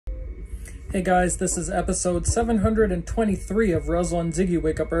Hey guys, this is episode 723 of Ruzzel and Ziggy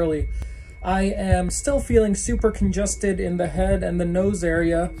Wake Up Early. I am still feeling super congested in the head and the nose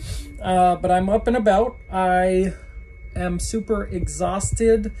area, but I'm up and about. I am super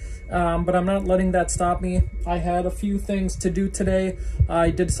exhausted, but I'm not letting that stop me. I had a few things to do today. I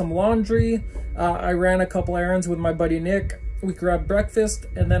did some laundry. I ran a couple errands with my buddy Nick. We grabbed breakfast,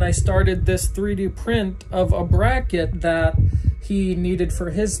 and then I started this 3D print of a bracket that he needed for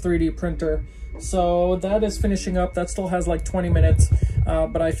his 3D printer. So that is finishing up. That still has like 20 minutes,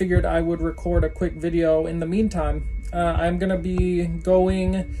 but I figured I would record a quick video in the meantime. I'm gonna be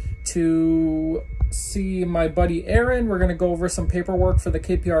going to see my buddy Aaron. We're gonna go over some paperwork for the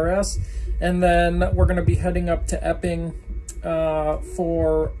KPRS, and then we're gonna be heading up to Epping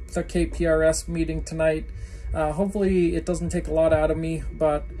for the KPRS meeting tonight. Hopefully it doesn't take a lot out of me,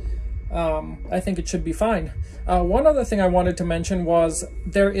 but I think it should be fine. One other thing I wanted to mention was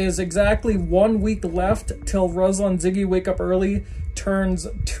there is exactly 1 week left till Ruzzel and Ziggy Wake Up Early turns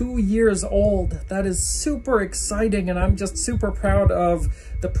 2 years old. That is super exciting, and I'm just super proud of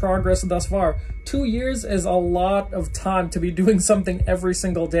the progress thus far. 2 years is a lot of time to be doing something every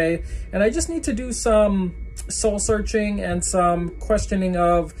single day, and I just need to do some soul searching and some questioning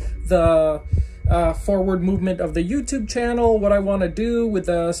of the forward movement of the YouTube channel, what I want to do with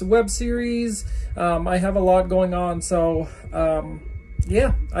the web series. I have a lot going on, so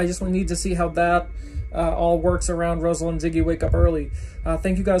yeah, I just need to see how that all works around Ruzzel and Ziggy Wake Up Early.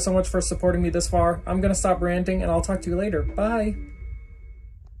 Thank you guys so much for supporting me this far. I'm gonna stop ranting, and I'll talk to you later. Bye.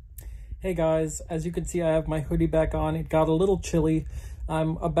 Hey guys, as you can see, I have my hoodie back on. It got a little chilly.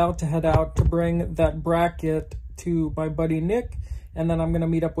 I'm about to head out to bring that bracket to my buddy Nick, and then I'm going to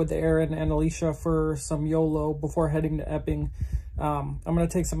meet up with Aaron and Alicia for some YOLO before heading to Epping. I'm going to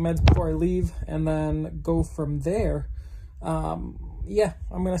take some meds before I leave and then go from there. Yeah,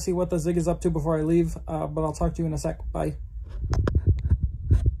 I'm going to see what the Zig is up to before I leave, but I'll talk to you in a sec. Bye.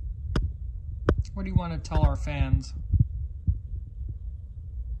 What do you want to tell our fans?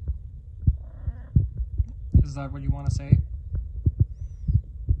 Is that what you want to say?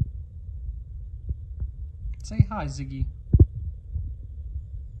 Say hi, Ziggy.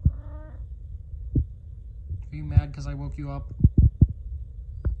 Are you mad because I woke you up?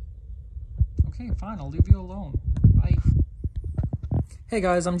 Okay, fine, I'll leave you alone. Bye. Hey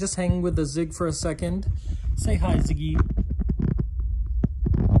guys, I'm just hanging with the Zig for a second. Say hi, Ziggy.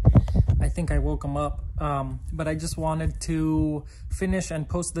 I think I woke him up, but I just wanted to finish and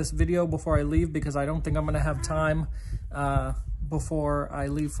post this video before I leave because I don't think I'm going to have time before I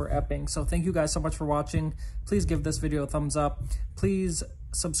leave for Epping. So thank you guys so much for watching. Please give this video a thumbs up. Please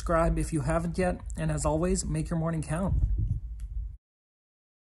subscribe if you haven't yet. And as always, make your morning count.